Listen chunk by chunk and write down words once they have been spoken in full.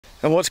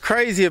And what's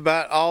crazy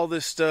about all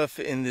this stuff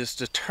in this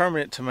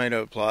determinate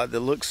tomato plot that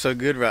looks so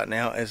good right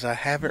now is I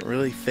haven't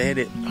really fed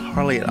it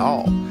hardly at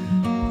all.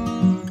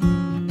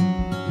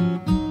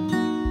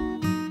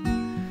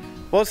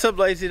 What's up,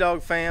 Lazy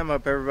Dog fam?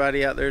 Hope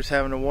everybody out there is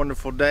having a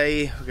wonderful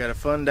day. We've got a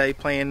fun day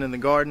planned in the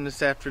garden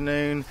this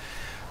afternoon.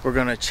 We're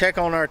going to check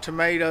on our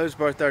tomatoes,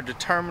 both our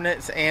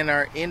determinates and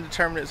our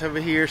indeterminates over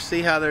here,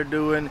 see how they're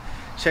doing,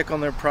 check on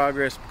their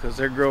progress because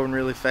they're growing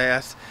really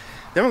fast.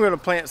 Then we're going to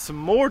plant some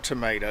more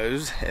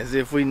tomatoes as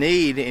if we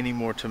need any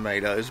more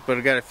tomatoes, but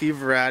I've got a few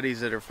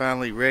varieties that are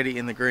finally ready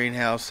in the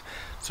greenhouse,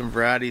 some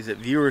varieties that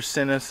viewers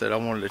sent us that I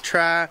wanted to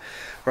try.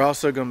 We're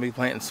also going to be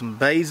planting some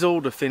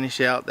basil to finish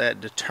out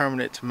that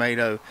determinate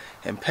tomato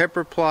and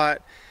pepper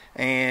plot,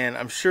 and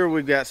I'm sure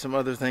we've got some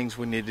other things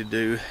we need to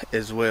do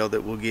as well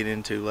that we'll get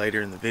into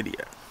later in the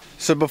video.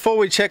 So before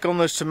we check on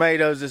those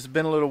tomatoes, it's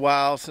been a little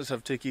while since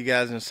I've took you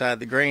guys inside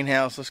the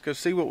greenhouse. Let's go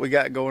see what we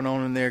got going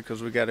on in there,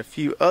 because we got a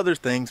few other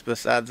things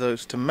besides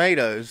those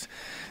tomatoes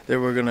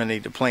that we're going to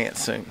need to plant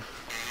soon.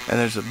 And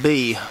there's a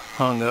bee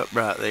hung up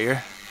right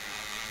there.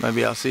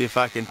 Maybe I'll see if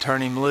I can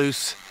turn him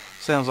loose.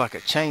 Sounds like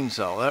a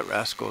chainsaw. That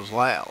rascal is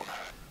loud.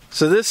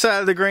 So this side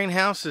of the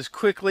greenhouse is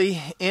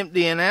quickly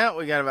emptying out.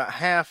 We got about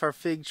half our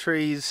fig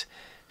trees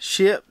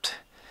shipped,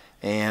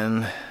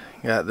 and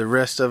got the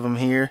rest of them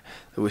here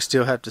that we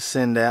still have to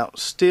send out.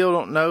 Still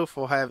don't know if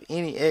we'll have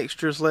any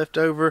extras left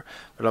over,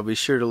 but I'll be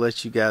sure to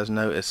let you guys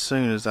know as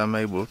soon as I'm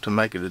able to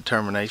make a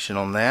determination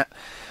on that.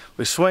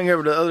 We swing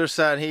over to the other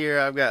side here.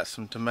 I've got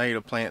some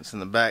tomato plants in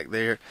the back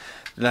there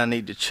that I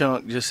need to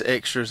chunk, just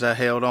extras I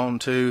held on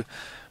to.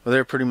 Well,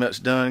 they're pretty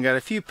much done. Got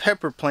a few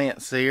pepper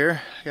plants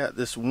there. Got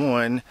this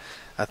one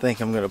I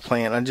think I'm going to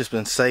plant. I've just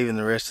been saving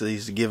the rest of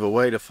these to give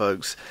away to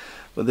folks.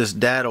 But this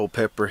daddle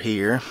pepper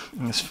here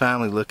is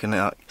finally looking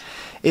out.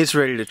 It's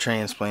ready to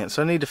transplant,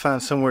 so I need to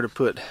find somewhere to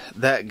put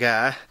that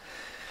guy.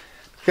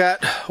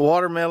 Got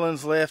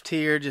watermelons left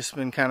here, just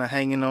been kind of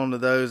hanging on to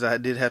those. I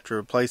did have to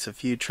replace a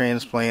few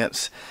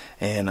transplants,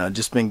 and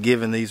just been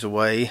giving these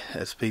away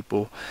as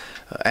people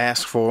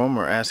ask for them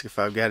or ask if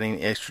I've got any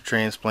extra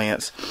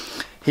transplants.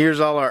 Here's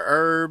all our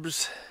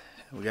herbs.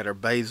 We got our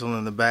basil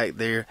in the back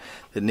there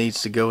that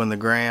needs to go in the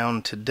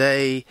ground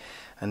today.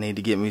 I need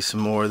to get me some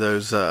more of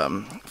those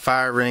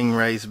fire ring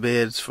raised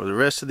beds for the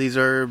rest of these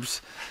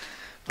herbs.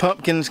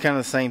 Pumpkins, kind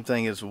of the same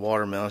thing as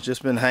watermelons.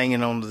 Just been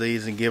hanging on to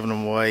these and giving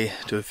them away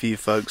to a few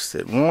folks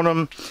that want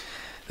them.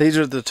 These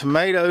are the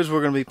tomatoes we're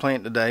going to be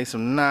planting today.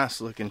 Some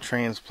nice looking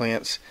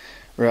transplants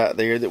right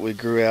there that we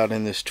grew out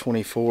in this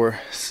 24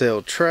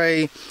 cell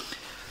tray.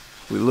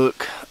 We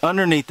look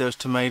underneath those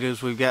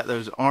tomatoes. We've got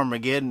those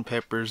Armageddon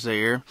peppers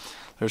there.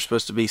 They're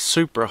supposed to be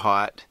super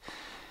hot.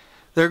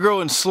 They're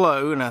growing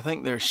slow, and I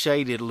think they're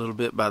shaded a little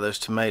bit by those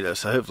tomatoes.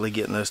 So hopefully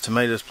getting those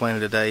tomatoes planted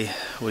today,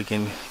 we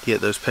can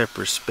get those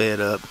peppers sped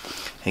up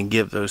and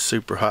give those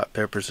super hot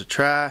peppers a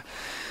try.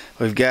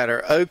 We've got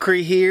our okra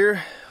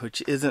here,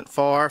 which isn't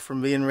far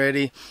from being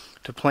ready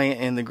to plant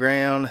in the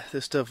ground.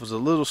 This stuff was a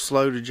little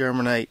slow to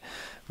germinate,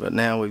 but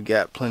now we've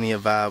got plenty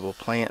of viable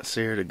plants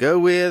there to go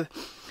with.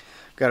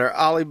 Got our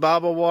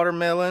Alibaba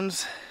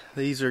watermelons.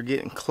 These are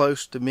getting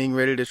close to being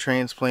ready to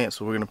transplant,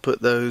 so we're going to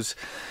put those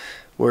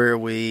where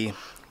we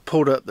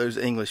pulled up those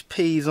English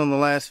peas on the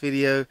last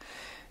video. And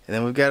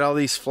then we've got all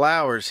these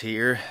flowers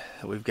here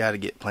that we've got to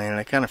get planted.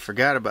 I kind of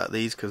forgot about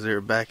these because they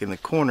were back in the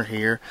corner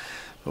here,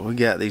 but we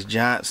got these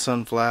giant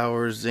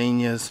sunflowers,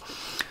 zinnias,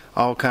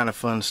 all kind of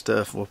fun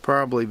stuff. We'll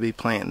probably be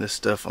planting this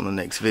stuff on the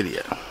next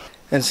video.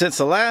 And since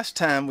the last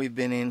time we've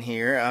been in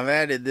here, I've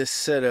added this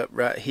setup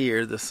right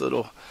here, this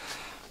little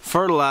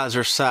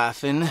fertilizer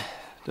siphon,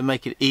 to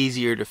make it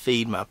easier to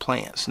feed my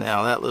plants.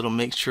 Now that little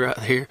mixture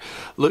out here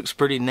looks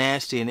pretty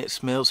nasty and it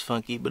smells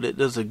funky, but it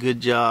does a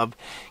good job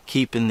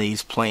keeping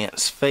these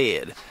plants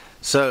fed.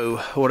 So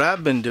what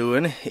I've been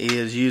doing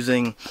is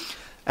using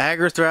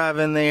Agri-Thrive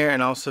in there,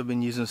 and also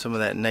been using some of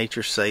that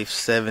Nature Safe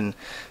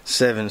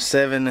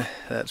 777.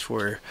 That's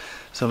where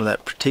some of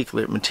that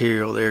particulate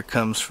material there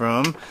comes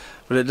from,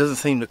 but it doesn't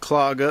seem to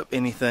clog up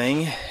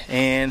anything,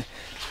 and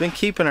it's been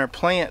keeping our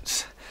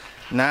plants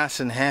nice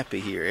and happy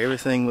here.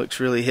 Everything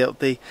looks really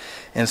healthy,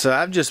 and so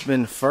I've just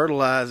been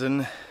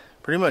fertilizing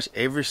pretty much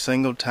every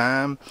single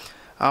time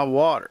I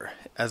water,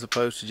 as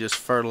opposed to just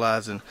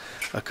fertilizing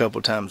a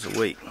couple times a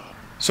week.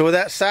 So with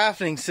that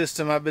siphoning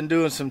system, I've been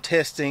doing some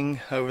testing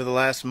over the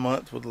last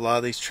month with a lot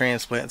of these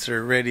transplants that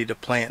are ready to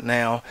plant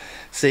now,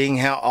 seeing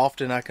how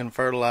often I can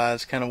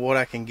fertilize, kind of what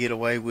I can get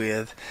away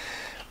with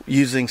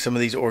using some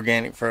of these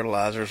organic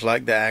fertilizers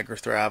like the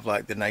Agri-Thrive,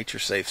 like the Nature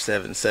Safe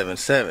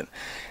 777.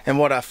 And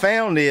what I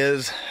found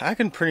is I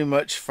can pretty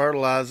much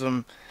fertilize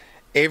them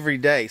every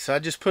day. So I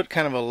just put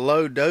kind of a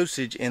low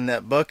dosage in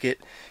that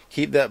bucket,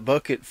 keep that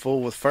bucket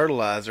full with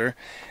fertilizer,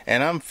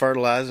 and I'm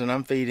fertilizing,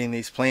 I'm feeding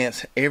these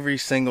plants every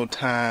single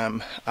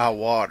time I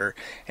water,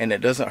 and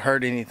it doesn't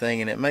hurt anything,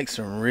 and it makes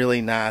some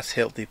really nice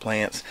healthy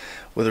plants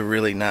with a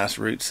really nice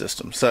root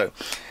system. So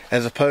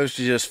as opposed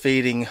to just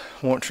feeding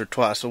once or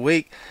twice a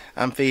week,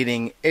 I'm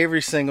feeding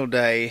every single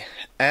day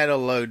at a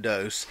low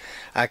dose.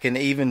 I can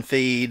even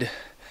feed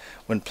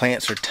when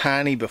plants are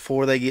tiny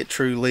before they get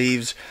true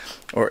leaves,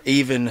 or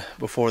even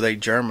before they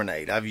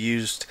germinate. I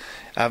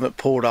haven't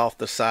pulled off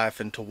the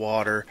siphon to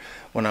water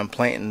when I'm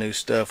planting new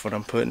stuff, when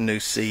I'm putting new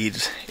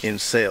seeds in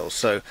cells.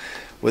 So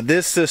with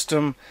this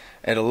system,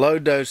 at a low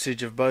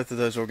dosage of both of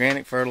those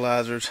organic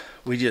fertilizers,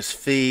 we just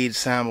feed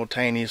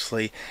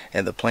simultaneously,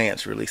 and the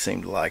plants really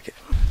seem to like it.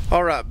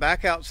 All right,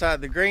 back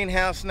outside the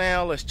greenhouse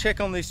now. Let's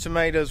check on these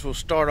tomatoes. We'll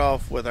start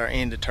off with our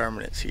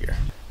indeterminates here.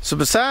 So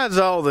besides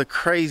all the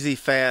crazy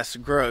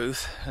fast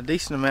growth, a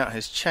decent amount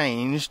has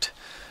changed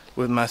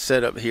with my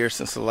setup here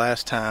since the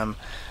last time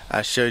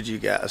I showed you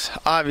guys.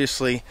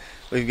 Obviously,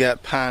 we've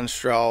got pine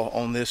straw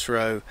on this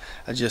row.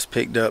 I just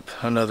picked up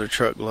another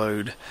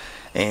truckload,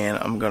 and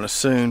I'm gonna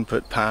soon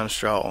put pine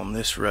straw on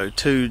this row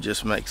too.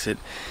 Just makes it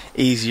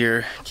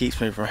easier, keeps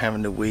me from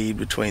having to weed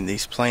between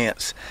these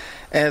plants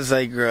as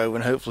they grow,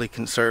 and hopefully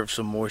conserve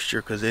some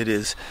moisture, because it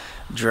is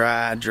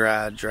dry.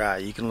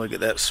 You can look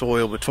at that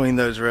soil between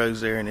those rows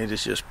there, and it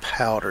is just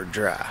powder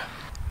dry.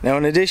 Now,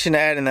 in addition to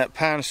adding that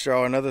pine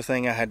straw, another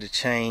thing I had to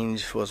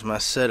change was my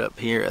setup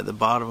here at the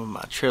bottom of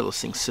my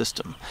trellising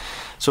system.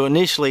 So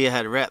initially I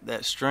had wrapped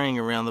that string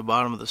around the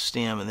bottom of the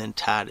stem and then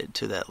tied it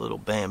to that little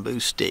bamboo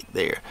stick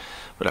there.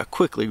 But I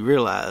quickly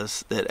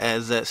realized that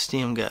as that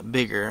stem got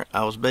bigger,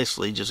 I was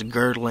basically just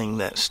girdling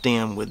that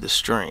stem with the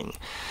string.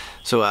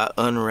 So I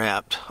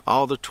unwrapped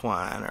all the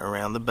twine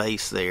around the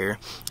base there,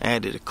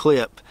 added a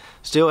clip,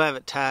 still have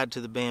it tied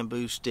to the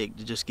bamboo stick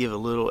to just give a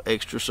little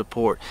extra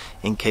support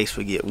in case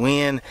we get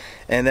wind,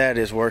 and that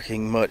is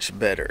working much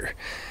better.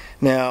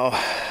 Now,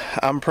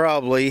 I'm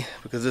probably,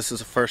 because this is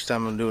the first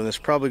time I'm doing this,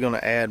 probably going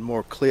to add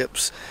more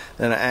clips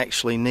than I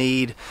actually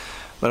need,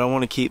 but I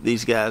want to keep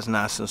these guys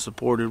nice and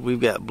supported. We've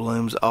got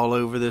blooms all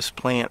over this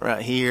plant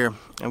right here.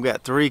 I've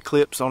got 3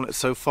 clips on it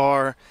so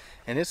far,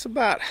 and it's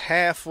about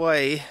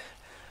halfway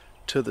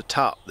to the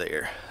top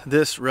there.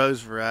 This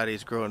rose variety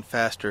is growing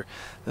faster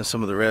than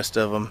some of the rest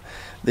of them.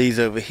 These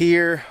over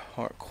here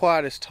aren't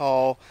quite as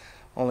tall,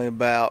 only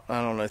about,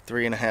 I don't know,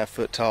 3.5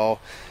 foot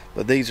tall,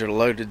 but these are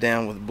loaded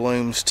down with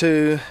blooms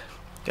too.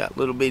 Got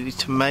little bitty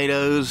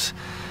tomatoes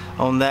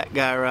on that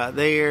guy right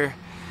there,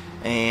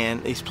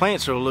 and these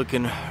plants are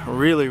looking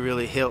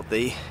really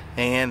healthy.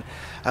 And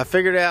I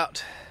figured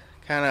out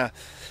kind of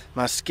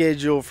my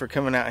schedule for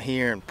coming out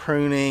here and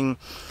pruning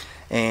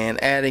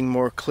and adding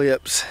more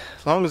clips.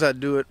 As long as I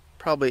do it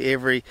probably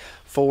every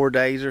 4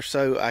 days or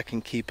so, I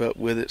can keep up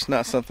with it. It's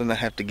not something I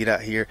have to get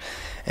out here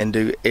and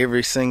do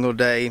every single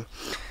day.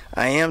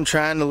 I am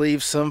trying to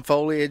leave some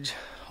foliage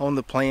on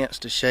the plants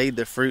to shade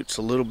the fruits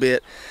a little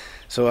bit,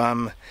 so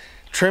I'm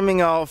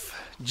trimming off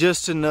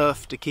just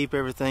enough to keep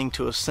everything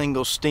to a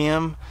single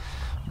stem,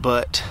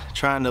 but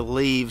trying to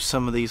leave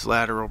some of these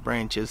lateral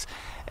branches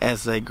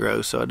as they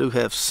grow. So I do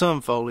have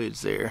some foliage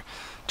there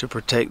to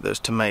protect those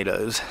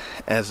tomatoes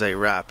as they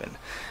ripen.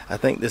 I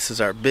think this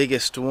is our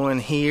biggest one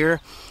here,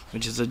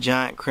 which is a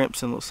giant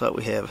crimson. Looks like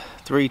we have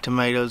 3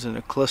 tomatoes in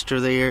a cluster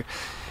there,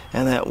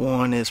 and that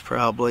one is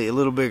probably a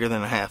little bigger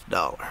than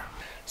 $1/2.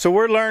 So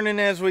we're learning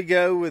as we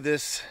go with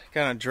this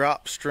kind of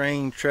drop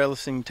string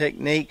trellising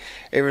technique.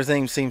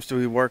 Everything seems to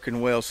be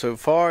working well so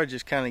far,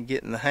 just kind of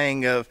getting the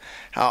hang of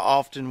how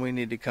often we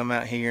need to come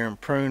out here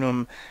and prune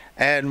them,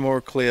 add more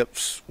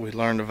clips. We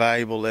learned a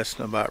valuable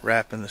lesson about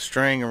wrapping the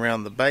string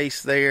around the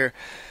base there,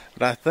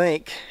 but I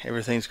think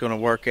everything's going to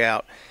work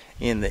out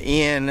in the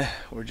end.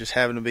 We're just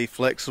having to be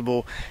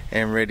flexible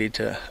and ready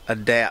to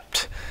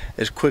adapt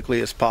as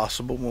quickly as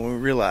possible when we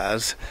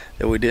realize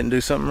that we didn't do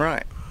something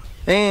right.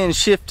 And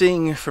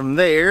shifting from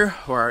there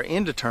where our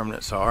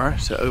indeterminates are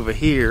to over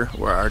here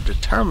where our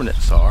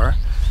determinates are,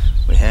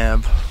 we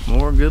have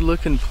more good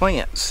looking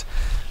plants.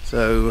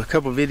 So a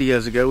couple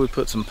videos ago we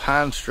put some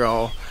pine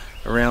straw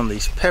around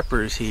these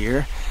peppers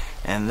here,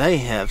 and they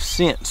have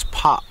since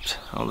popped.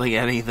 I don't think it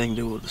had anything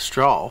to do with the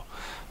straw,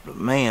 but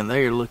man,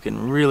 they are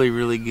looking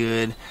really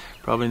good.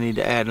 Probably need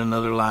to add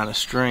another line of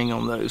string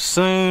on those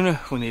soon.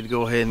 We need to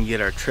go ahead and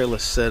get our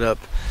trellis set up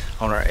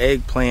on our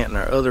eggplant and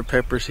our other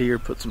peppers here,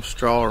 put some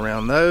straw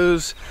around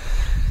those.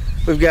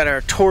 We've got our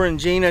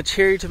Torrangina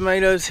cherry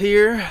tomatoes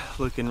here,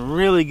 looking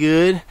really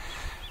good.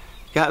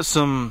 Got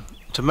some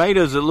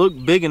tomatoes that look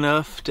big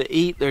enough to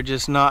eat, they're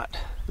just not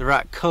the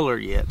right color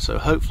yet, so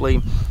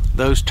hopefully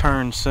those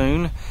turn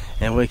soon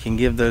and we can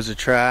give those a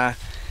try.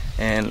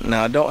 And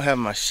now I don't have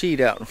my sheet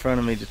out in front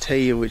of me to tell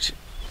you which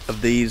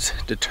of these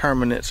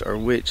determinates are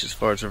which as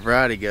far as the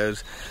variety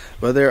goes,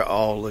 but they're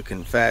all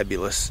looking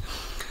fabulous.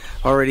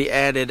 Already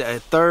added a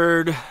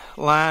 3rd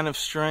line of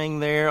string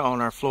there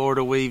on our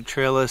Florida weave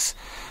trellis.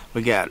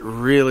 We got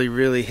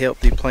really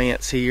healthy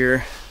plants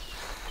here.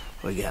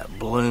 We got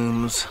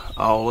blooms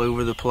all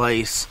over the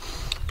place.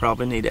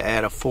 Probably need to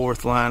add a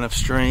 4th line of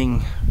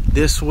string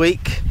this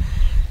week.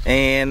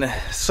 And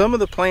some of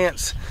the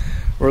plants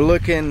were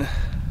looking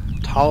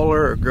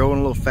taller or growing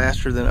a little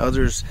faster than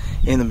others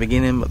in the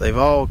beginning, but they've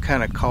all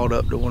kind of caught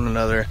up to one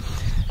another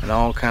and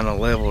all kind of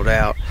leveled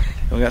out.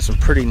 And we got some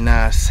pretty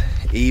nice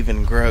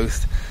even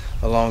growth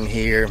along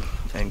here,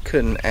 and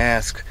couldn't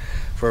ask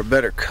for a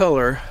better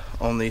color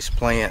on these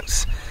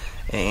plants.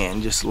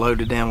 and just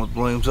loaded down with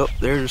blooms. Oh,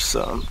 there's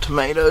some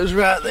tomatoes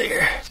right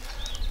there.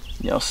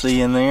 Y'all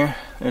see in there?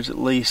 There's at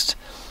least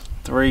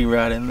 3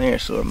 right in there,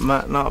 so it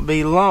might not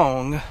be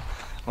long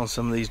on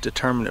some of these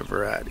determinate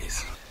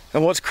varieties.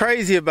 And what's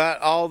crazy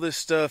about all this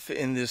stuff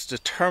in this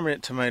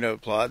determinate tomato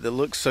plot that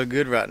looks so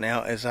good right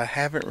now is I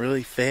haven't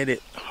really fed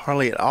it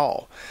hardly at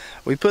all.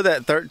 We put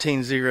that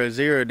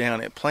 1300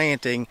 down at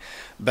planting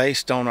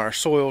based on our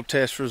soil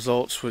test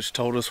results, which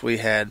told us we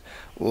had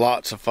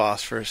lots of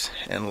phosphorus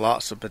and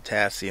lots of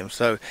potassium.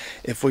 So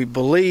if we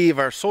believe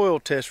our soil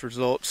test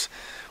results,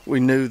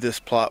 we knew this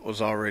plot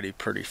was already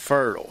pretty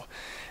fertile.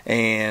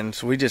 And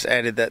so we just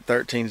added that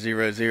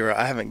 1300.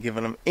 I haven't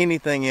given them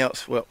anything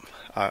else. Well,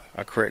 I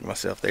correct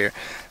myself there.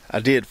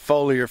 I did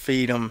foliar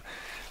feed them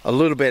a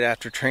little bit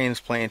after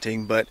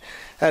transplanting, but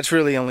that's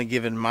really only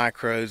given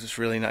micros. It's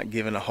really not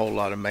given a whole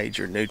lot of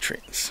major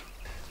nutrients.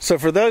 So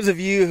for those of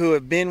you who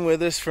have been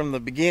with us from the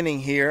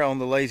beginning here on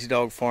the Lazy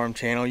Dog Farm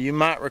channel, you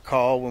might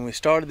recall when we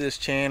started this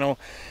channel,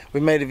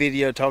 we made a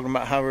video talking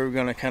about how we were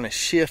going to kind of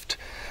shift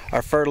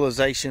our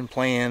fertilization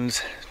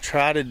plans,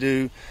 try to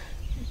do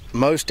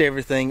most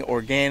everything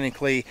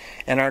organically,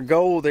 and our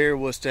goal there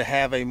was to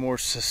have a more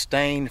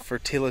sustained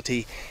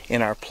fertility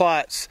in our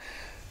plots,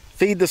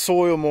 feed the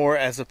soil more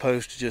as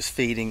opposed to just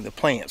feeding the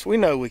plants. We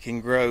know we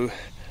can grow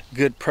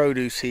good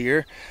produce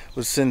here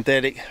with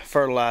synthetic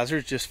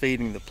fertilizers, just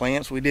feeding the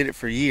plants. We did it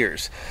for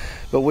years,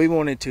 but we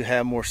wanted to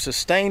have more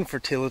sustained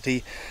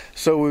fertility,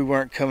 so we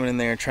weren't coming in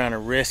there and trying to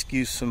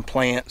rescue some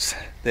plants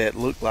that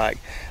looked like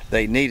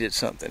they needed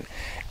something.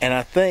 And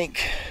I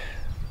think,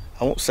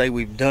 I won't say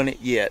we've done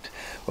it yet,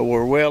 but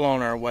we're well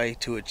on our way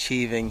to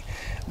achieving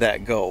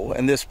that goal.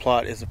 And this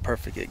plot is a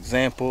perfect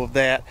example of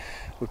that.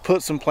 We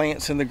put some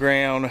plants in the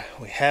ground,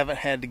 we haven't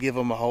had to give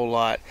them a whole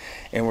lot,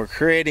 and we're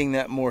creating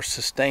that more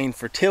sustained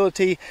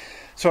fertility,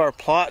 so our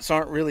plots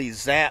aren't really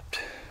zapped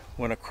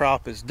when a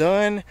crop is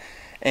done.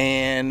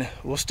 And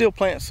we'll still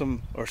plant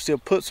some, or still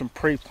put some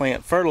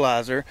pre-plant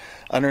fertilizer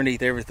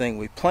underneath everything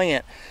we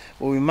plant,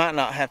 but we might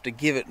not have to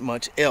give it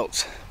much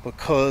else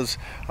because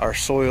our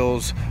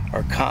soils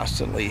are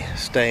constantly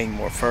staying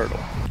more fertile.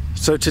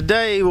 So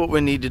today what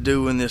we need to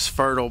do in this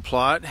fertile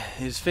plot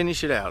is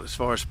finish it out as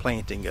far as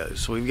planting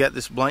goes. So we've got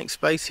this blank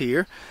space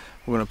here.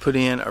 We're going to put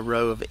in a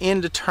row of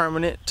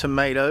indeterminate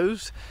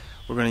tomatoes.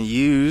 We're going to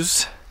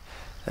use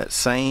that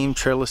same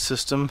trellis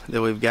system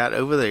that we've got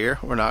over there.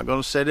 We're not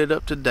going to set it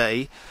up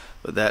today,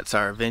 but that's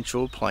our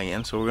eventual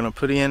plan. So we're going to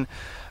put in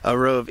a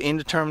row of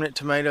indeterminate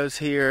tomatoes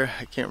here.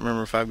 I can't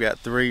remember if I've got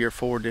 3 or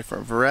 4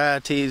 different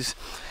varieties.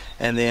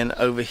 And then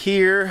over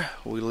here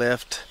we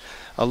left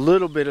a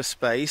little bit of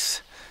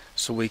space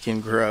so we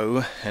can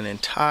grow an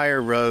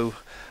entire row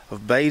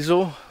of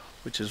basil,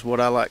 which is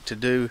what I like to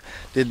do.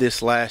 Did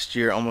this last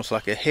year almost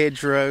like a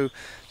hedgerow.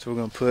 So we're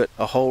going to put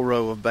a whole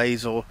row of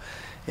basil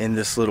in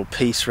this little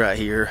piece right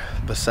here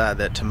beside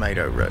that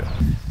tomato row.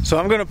 So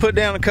I'm going to put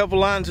down a couple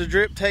lines of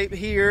drip tape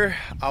here.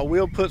 I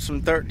will put some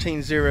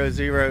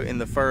 1300 in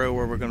the furrow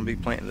where we're going to be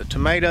planting the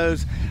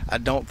tomatoes. I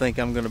don't think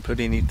I'm going to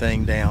put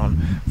anything down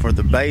for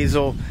the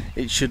basil.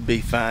 It should be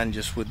fine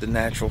just with the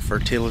natural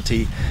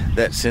fertility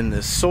that's in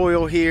this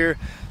soil here.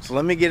 So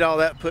let me get all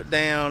that put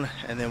down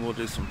and then we'll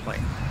do some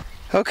planting.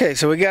 Okay,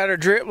 so we got our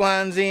drip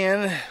lines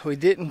in. We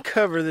didn't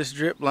cover this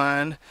drip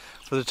line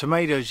for the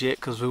tomatoes yet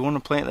because we want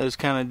to plant those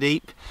kind of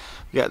deep.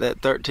 We got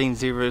that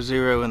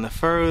 1300 in the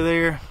furrow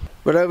there.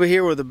 But over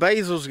here where the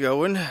basil's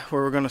going,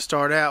 where we're going to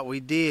start out, we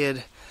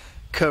did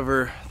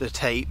cover the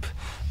tape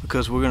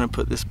because we're going to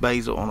put this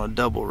basil on a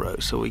double row.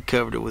 So we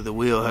covered it with a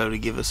wheel hoe to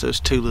give us those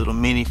 2 little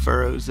mini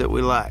furrows that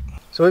we like.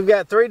 So we've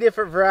got 3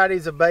 different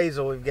varieties of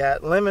basil. We've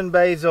got lemon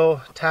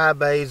basil, Thai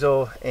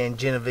basil, and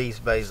Genovese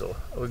basil.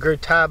 We grew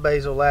Thai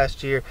basil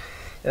last year,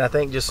 and I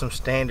think just some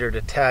standard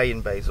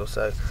Italian basil.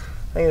 So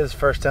I think this is the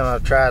first time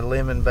I've tried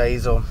lemon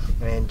basil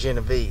and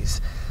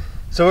Genovese.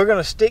 So we're going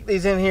to stick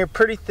these in here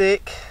pretty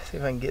thick. See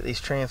if I can get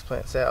these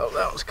transplants out.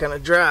 That one's kind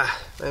of dry.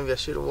 Maybe I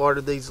should have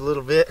watered these a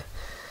little bit.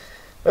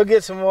 We'll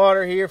get some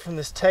water here from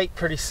this tape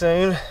pretty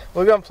soon.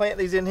 We're going to plant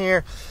these in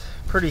here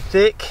pretty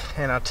thick,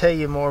 and I'll tell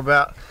you more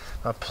about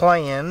my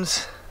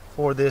plans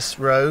for this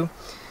row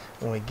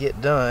when we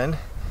get done.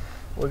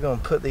 We're going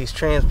to put these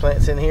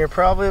transplants in here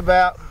probably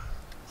about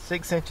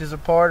 6 inches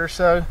apart or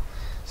so,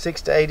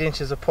 6 to 8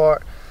 inches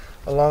apart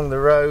along the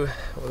row.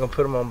 We're going to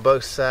put them on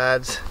both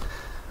sides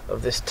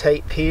of this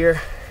tape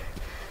here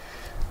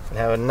and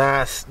have a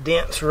nice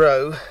dense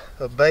row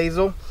of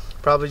basil.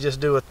 Probably just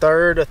do a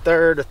third, a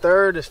third, a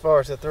third as far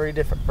as the 3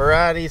 different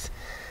varieties.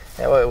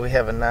 That way we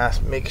have a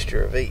nice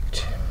mixture of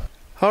each.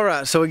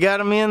 Alright, so we got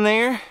them in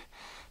there.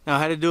 Now I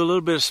had to do a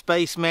little bit of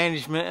space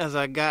management as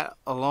I got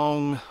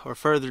along or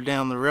further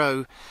down the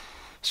row.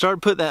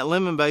 Started putting that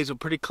lemon basil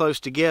pretty close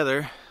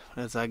together.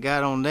 As I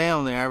got on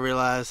down there, I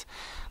realized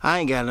I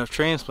ain't got enough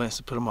transplants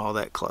to put them all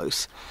that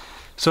close.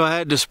 So I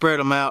had to spread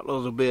them out a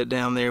little bit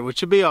down there,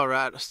 which would be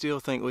alright. I still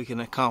think we can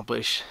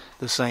accomplish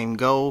the same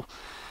goal.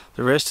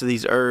 The rest of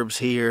these herbs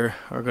here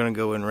are going to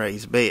go in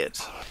raised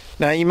beds.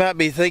 Now you might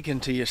be thinking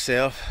to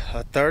yourself,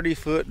 a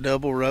 30-foot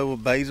double row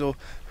of basil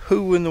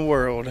who in the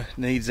world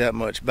needs that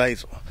much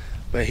basil?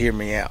 But hear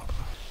me out.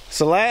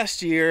 So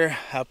last year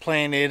I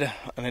planted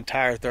an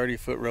entire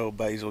 30-foot row of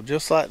basil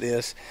just like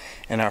this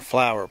in our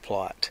flower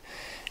plot.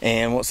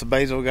 And once the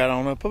basil got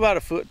on up about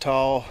a foot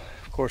tall,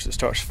 of course it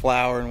starts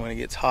flowering when it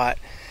gets hot.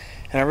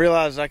 And I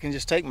realized I can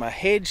just take my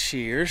hedge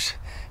shears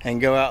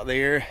and go out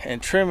there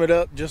and trim it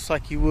up just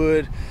like you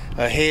would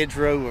a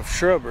hedgerow of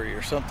shrubbery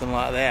or something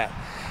like that.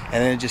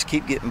 And then just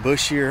keep getting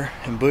bushier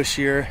and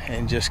bushier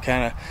and just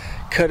kind of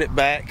cut it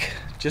back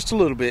just a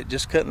little bit,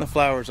 just cutting the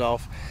flowers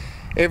off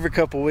every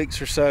couple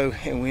weeks or so,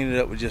 and we ended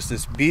up with just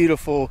this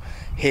beautiful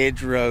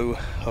hedgerow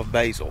of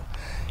basil.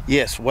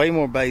 Yes, way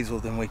more basil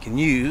than we can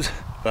use,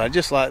 but I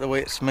just like the way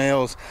it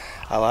smells.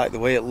 I like the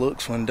way it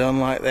looks when done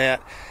like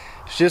that.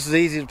 It's just as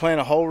easy to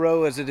plant a whole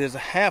row as it is a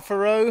half a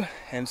row,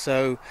 and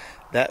so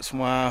that's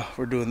why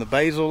we're doing the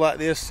basil like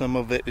this. Some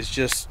of it is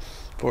just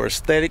for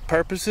aesthetic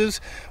purposes.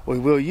 We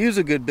will use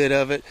a good bit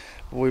of it,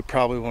 but we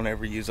probably won't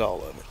ever use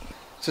all of it.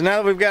 So now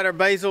that we've got our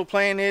basil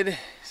planted,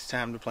 it's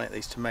time to plant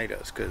these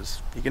tomatoes,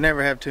 because you can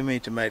never have too many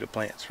tomato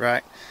plants,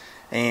 right?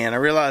 And I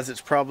realize it's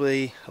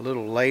probably a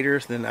little later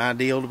than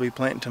ideal to be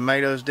planting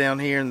tomatoes down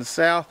here in the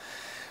south,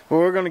 but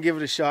we're going to give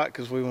it a shot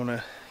because we want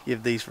to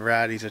give these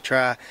varieties a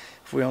try.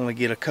 If we only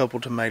get a couple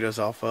tomatoes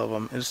off of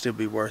them, it'll still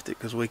be worth it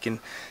because we can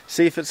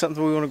see if it's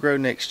something we want to grow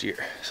next year.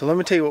 So let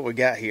me tell you what we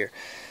got here.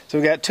 So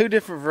we got two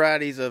different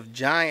varieties of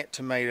giant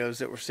tomatoes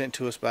that were sent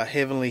to us by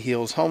Heavenly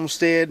Hills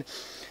Homestead.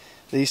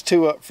 These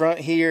two up front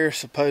here,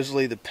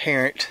 supposedly the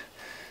parent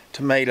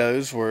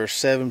tomatoes were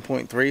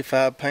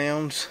 7.35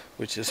 pounds,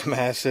 which is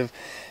massive.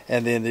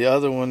 And then the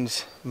other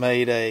ones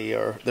made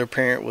their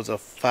parent was a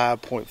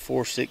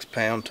 5.46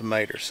 pound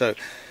tomato. So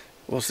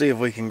we'll see if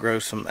we can grow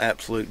some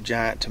absolute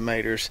giant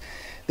tomatoes.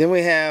 Then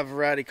we have a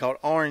variety called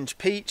Orange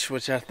Peach,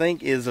 which I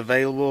think is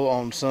available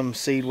on some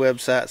seed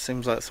website.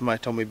 Seems like somebody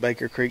told me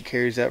Baker Creek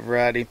carries that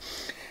variety.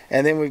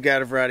 And then we've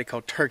got a variety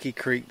called Turkey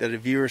Creek that a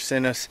viewer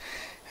sent us.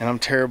 And I'm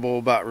terrible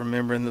about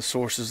remembering the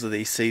sources of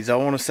these seeds. I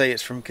want to say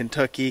it's from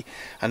Kentucky.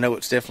 I know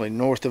it's definitely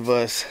north of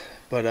us,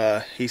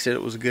 but he said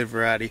it was a good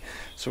variety,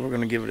 so we're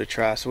going to give it a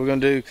try. So we're going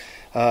to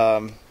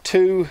do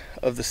 2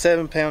 of the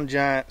 7-pound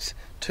giants,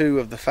 2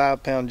 of the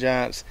 5-pound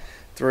giants,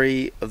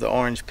 3 of the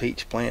Orange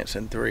Peach plants,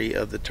 and 3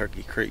 of the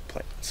Turkey Creek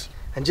plants.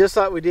 And just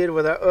like we did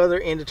with our other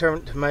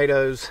indeterminate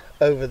tomatoes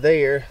over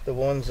there, the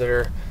ones that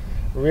are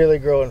really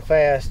growing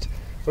fast,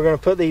 we're going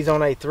to put these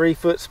on a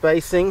 3-foot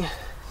spacing.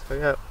 We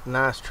got a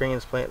nice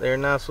transplant there,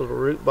 nice little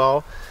root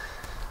ball.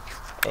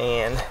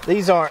 And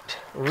these aren't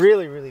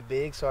really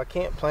big, so I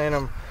can't plant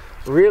them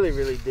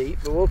really deep,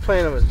 but we'll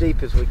plant them as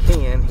deep as we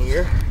can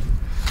here.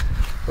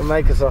 We'll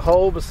make us a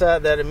hole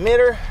beside that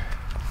emitter,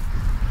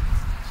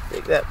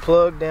 stick that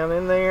plug down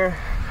in there,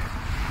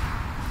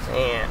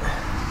 and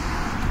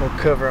we'll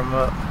cover them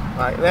up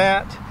like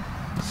that.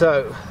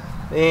 So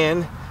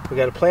then we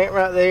got a plant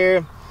right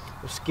there,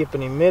 we'll skip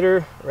an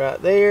emitter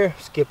right there,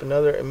 skip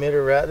another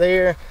emitter right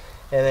there,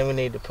 and then we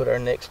need to put our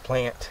next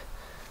plant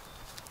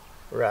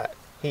right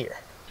here.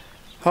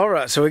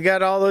 Alright, so we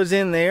got all those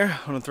in there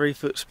on a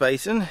 3-foot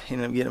spacing.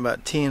 Ended up getting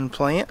about 10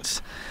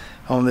 plants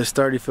on this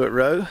 30-foot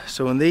row.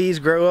 So when these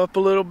grow up a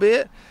little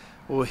bit,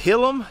 we'll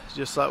hill them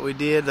just like we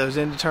did those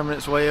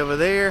indeterminates way over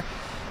there.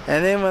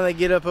 And then when they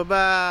get up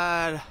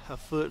about a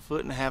foot,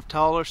 1.5 feet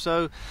tall or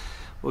so,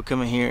 we'll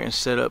come in here and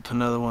set up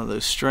another one of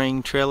those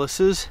string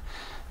trellises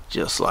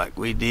just like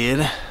we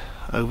did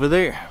over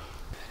there.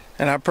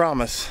 And I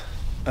promise,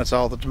 that's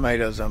all the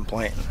tomatoes I'm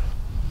planting.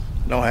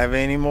 Don't have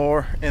any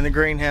more in the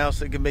greenhouse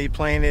that can be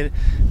planted.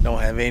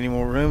 Don't have any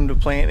more room to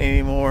plant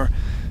anymore.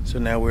 So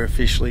now we're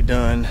officially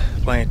done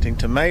planting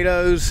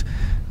tomatoes.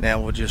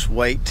 Now we'll just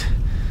wait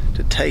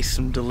to taste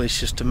some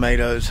delicious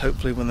tomatoes,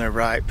 hopefully when they're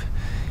ripe.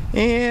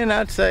 And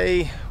I'd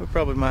say we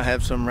probably might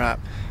have some ripe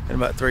in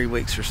about 3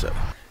 weeks or so.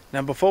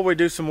 Now before we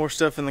do some more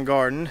stuff in the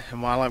garden,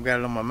 and while I've got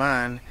it on my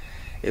mind,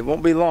 it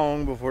won't be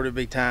long before it'll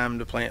be time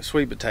to plant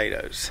sweet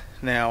potatoes.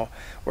 Now,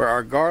 where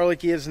our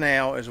garlic is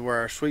now is where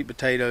our sweet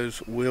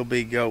potatoes will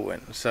be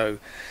going. So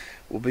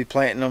we'll be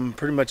planting them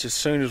pretty much as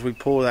soon as we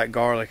pull that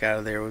garlic out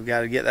of there. We've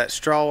got to get that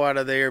straw out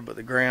of there, but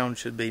the ground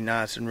should be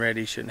nice and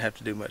ready. Shouldn't have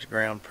to do much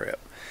ground prep.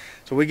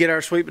 So we get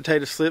our sweet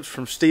potato slips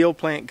from Steel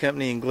Plant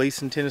Company in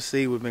Gleason,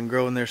 Tennessee. We've been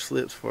growing their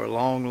slips for a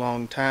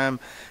long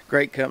time.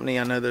 Great company.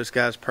 I know those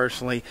guys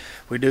personally.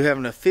 We do have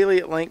an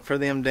affiliate link for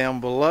them down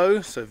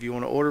below. So if you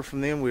want to order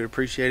from them, we'd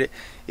appreciate it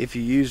if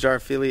you used our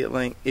affiliate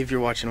link. If you're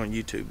watching on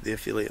YouTube, the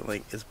affiliate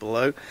link is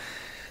below.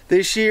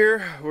 This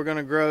year, we're going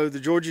to grow the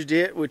Georgia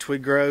Jet, which we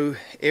grow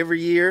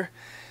every year.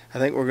 I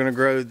think we're going to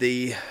grow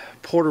the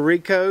Puerto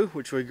Rico,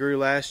 which we grew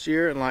last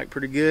year and liked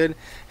pretty good.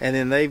 And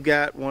then they've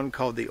got one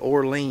called the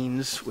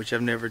Orleans, which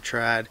I've never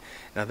tried.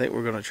 And I think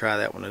we're going to try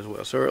that one as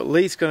well. So we're at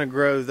least going to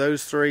grow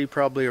those 3,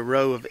 probably a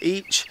row of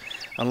each.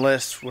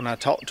 Unless when I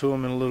talk to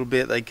them in a little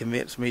bit, they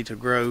convince me to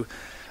grow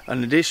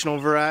an additional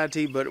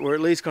variety, but we're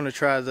at least going to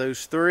try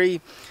those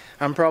 3.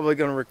 I'm probably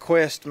going to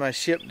request my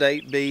ship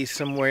date be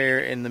somewhere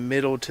in the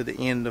middle to the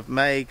end of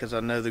May, because I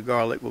know the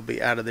garlic will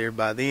be out of there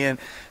by then.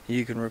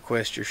 You can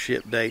request your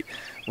ship date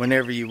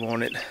whenever you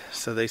want it,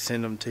 so they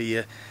send them to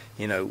you,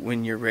 you know,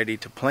 when you're ready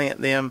to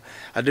plant them.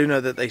 I do know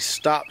that they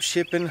stopped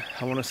shipping,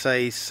 I want to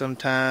say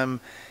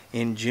sometime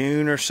in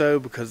June or so,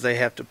 because they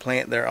have to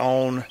plant their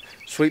own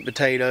sweet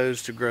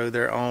potatoes to grow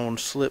their own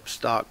slip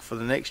stock for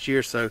the next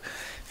year. So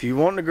if you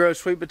want to grow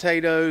sweet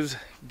potatoes,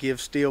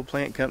 give Steel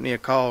Plant Company a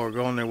call or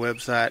go on their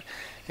website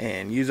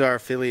and use our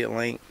affiliate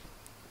link.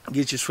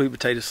 Get your sweet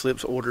potato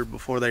slips ordered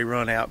before they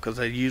run out, because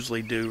they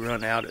usually do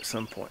run out at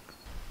some point.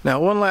 Now,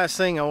 one last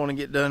thing I want to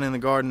get done in the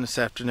garden this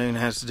afternoon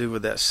has to do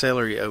with that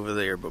celery over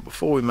there. But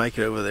before we make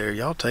it over there,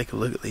 y'all take a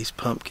look at these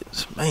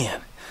pumpkins.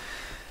 Man,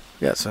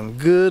 we got some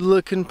good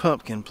looking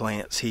pumpkin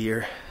plants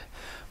here.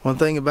 One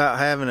thing about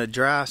having a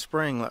dry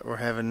spring like we're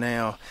having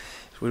now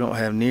is we don't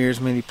have near as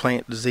many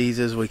plant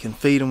diseases. We can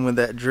feed them with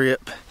that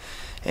drip,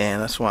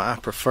 and that's why I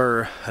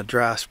prefer a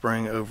dry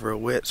spring over a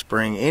wet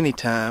spring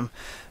anytime.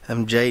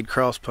 Them jade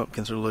cross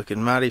pumpkins are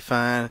looking mighty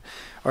fine.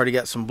 Already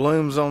got some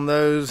blooms on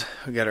those.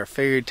 We got our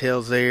fairy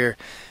tales there,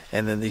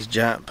 and then these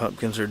giant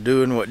pumpkins are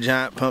doing what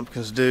giant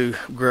pumpkins do,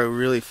 grow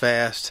really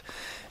fast,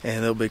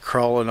 and they'll be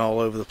crawling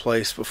all over the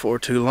place before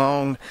too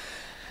long.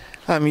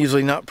 I'm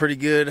usually not pretty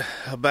good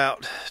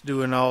about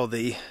doing all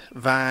the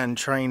vine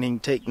training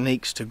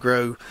techniques to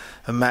grow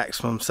a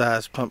maximum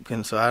size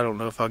pumpkin, so I don't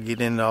know if I'll get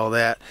into all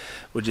that.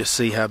 We'll just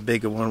see how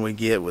big a one we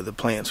get with the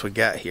plants we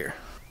got here.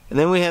 And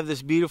then we have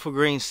this beautiful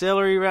green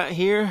celery right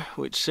here,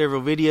 which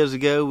several videos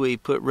ago we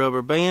put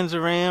rubber bands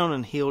around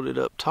and healed it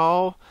up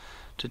tall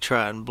to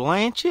try and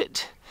blanch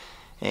it.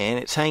 And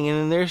it's hanging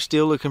in there,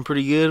 still looking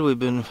pretty good. We've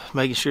been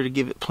making sure to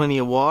give it plenty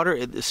of water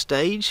at this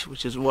stage,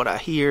 which is what I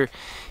hear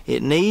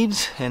it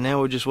needs. And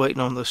now we're just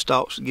waiting on those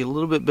stalks to get a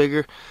little bit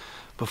bigger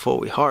before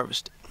we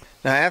harvest it.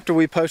 Now, after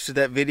we posted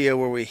that video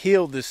where we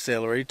healed this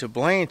celery to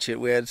blanch it,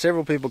 we had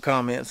several people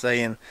comment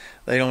saying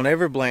they don't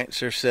ever blanch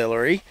their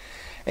celery.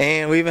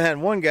 And we even had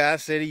one guy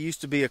said he used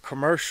to be a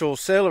commercial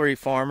celery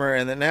farmer,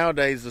 and that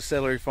nowadays the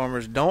celery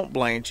farmers don't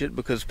blanch it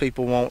because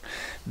people want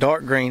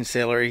dark green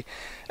celery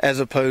as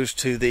opposed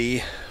to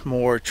the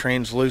more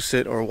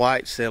translucent or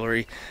white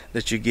celery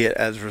that you get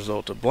as a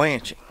result of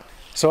blanching.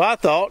 So I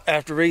thought,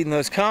 after reading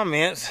those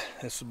comments,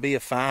 this would be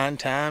a fine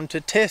time to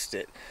test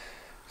it.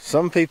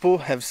 Some people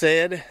have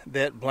said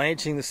that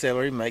blanching the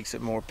celery makes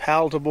it more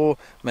palatable,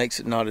 makes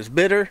it not as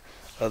bitter.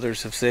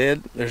 Others have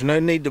said there's no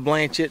need to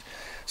blanch it.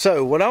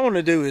 So what I want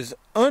to do is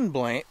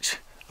unblanch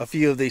a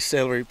few of these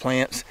celery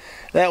plants.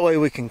 That way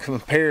we can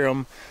compare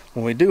them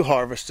when we do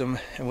harvest them,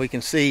 and we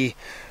can see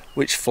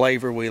which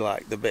flavor we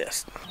like the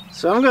best.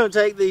 So I'm going to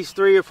take these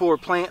 3 or 4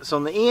 plants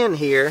on the end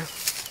here,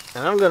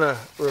 and I'm going to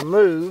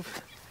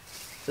remove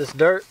this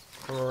dirt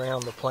from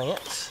around the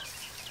plants.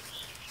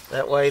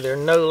 That way they're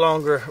no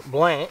longer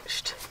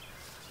blanched.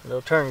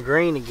 They'll turn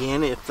green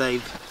again if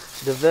they've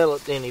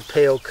developed any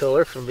pale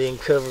color from being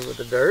covered with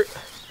the dirt.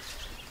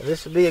 And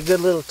this will be a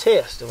good little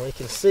test, and we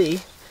can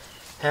see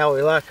how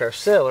we like our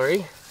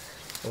celery,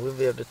 and we'll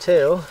be able to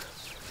tell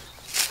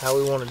how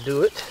we want to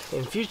do it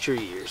in future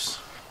years.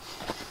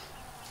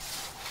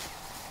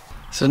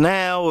 So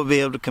now we'll be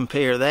able to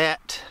compare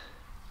that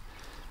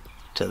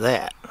to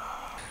that.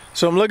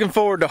 So I'm looking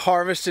forward to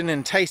harvesting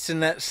and tasting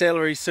that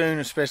celery soon,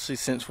 especially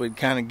since we'd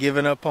kind of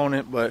given up on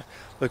it, but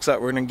looks like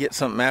we're going to get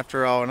something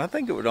after all. And I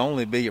think it would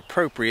only be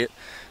appropriate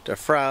to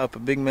fry up a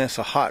big mess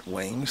of hot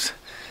wings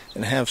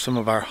and have some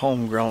of our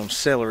homegrown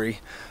celery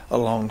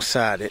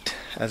alongside it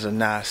as a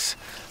nice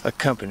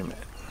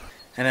accompaniment.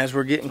 And as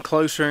we're getting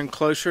closer and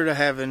closer to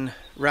having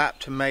ripe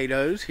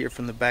tomatoes here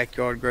from the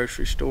backyard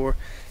grocery store,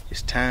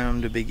 it's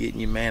time to be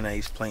getting your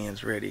mayonnaise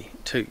plans ready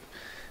too.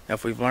 Now,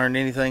 if we've learned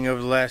anything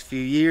over the last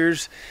few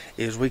years,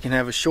 is we can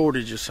have a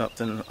shortage of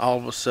something and all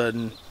of a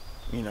sudden,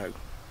 you know,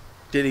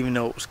 didn't even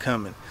know it was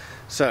coming.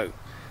 So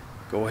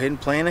go ahead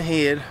and plan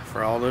ahead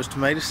for all those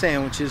tomato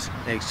sandwiches.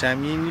 Next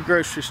time you're in your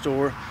grocery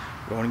store,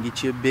 you want to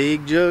get you a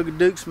big jug of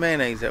Duke's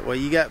mayonnaise. That way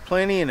you got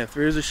plenty, and if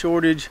there is a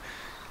shortage,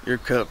 you're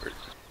covered.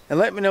 And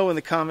let me know in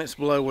the comments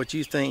below what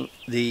you think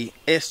the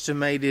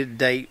estimated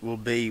date will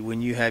be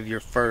when you have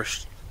your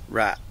first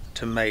ripe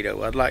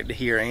tomato. I'd like to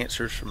hear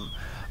answers from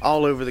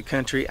all over the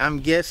country. I'm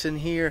guessing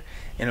here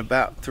in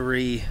about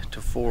 3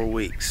 to 4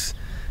 weeks.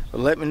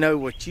 But let me know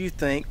what you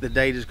think the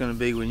date is going to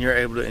be when you're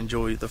able to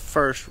enjoy the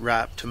first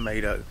ripe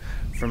tomato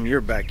from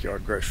your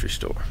backyard grocery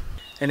store.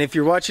 And if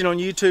you're watching on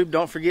YouTube,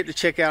 don't forget to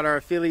check out our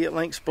affiliate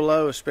links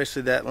below,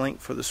 especially that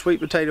link for the sweet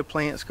potato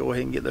plants. Go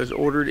ahead and get those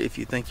ordered if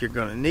you think you're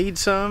going to need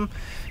some.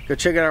 Go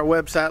check out our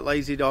website,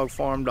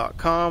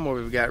 lazydogfarm.com, where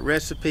we've got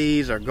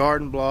recipes, our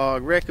garden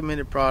blog,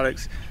 recommended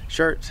products,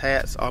 shirts,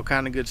 hats, all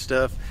kind of good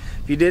stuff.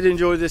 If you did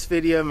enjoy this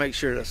video, make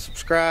sure to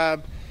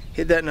subscribe,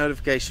 hit that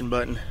notification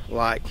button,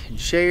 like, and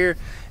share,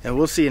 and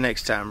we'll see you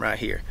next time right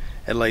here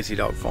at Lazy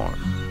Dog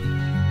Farm.